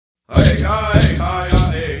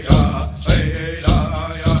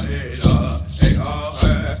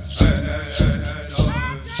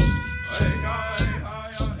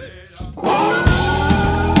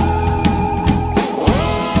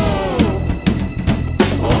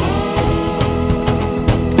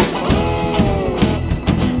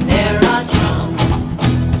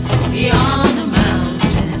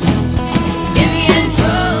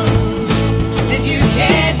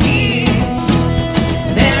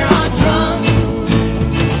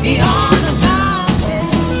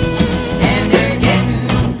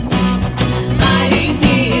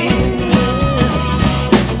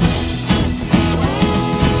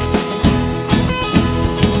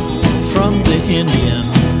Indian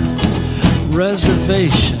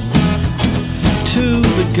reservation to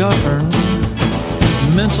the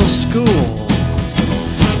governmental school.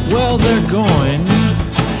 Well, they're going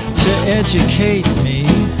to educate me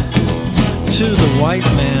to the white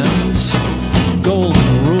man's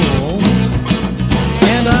golden rule,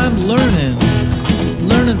 and I'm learning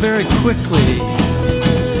very quickly,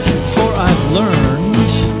 for I've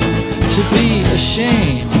learned to be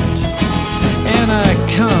ashamed, and I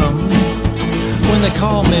come when they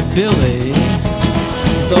call me Billy,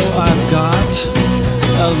 though I've got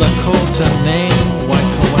a Lakota name.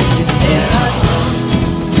 There are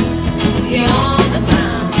drums beyond the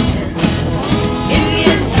mountain,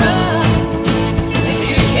 Indian drums that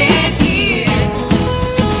you can't hear.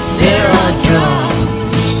 There are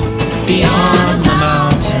drums beyond the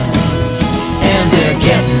mountain, and they're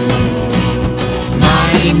getting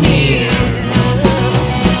mighty near.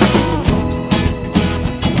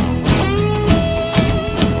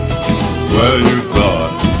 Well, you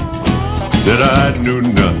thought that I knew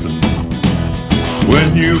nothing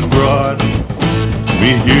when you brought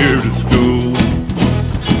me here to school.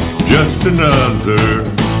 Just another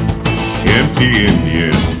empty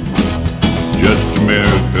Indian, just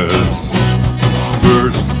America's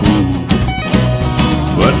first fool.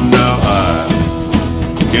 But now I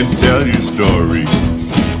can tell you stories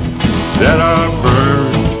that are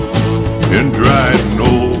burned and dried and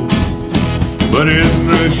old, but in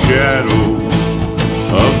the shadow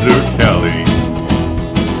of their tally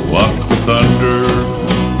walks the thunder,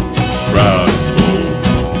 proud and bold.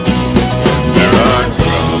 There are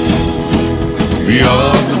drums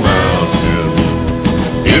beyond the mountain,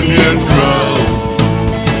 Indian drums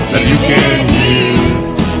that you can't hear.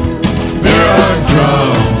 There are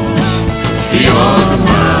drums beyond the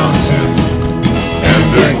mountain, and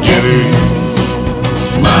they're getting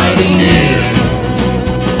mighty near.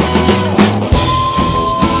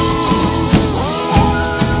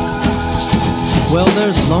 Well,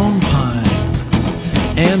 there's Lone Pine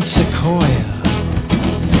and Sequoia,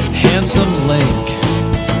 Handsome Lake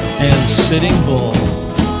and Sitting Bull.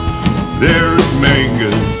 There's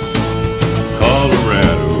Mangus,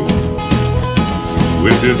 Colorado,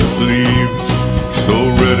 with its sleeves so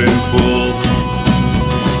red and full.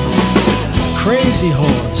 Crazy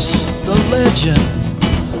Horse, the legend,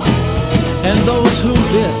 and those who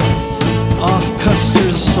bit off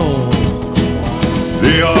Custer's soul.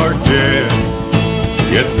 They are dead,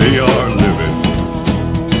 yet they are living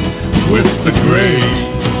with the great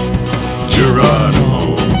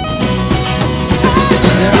Geronimo.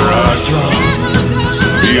 There are drums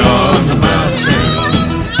beyond the mountain,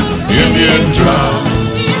 Indian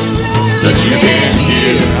drums that you can't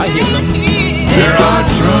hear. I hear them. There are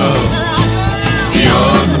drums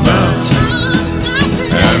beyond the mountain,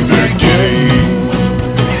 and they're getting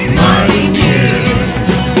mighty near.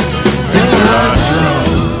 There are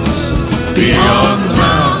drums beyond the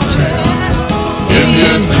mountain,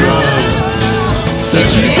 Indian drums that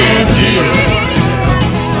you can't hear.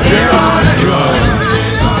 There are drums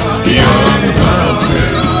beyond the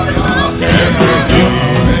mountain, and they're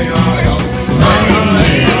getting mighty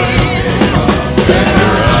near. There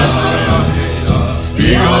are drums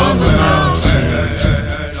beyond the mountain,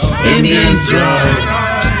 Indian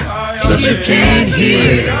drums that you can't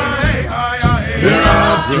hear.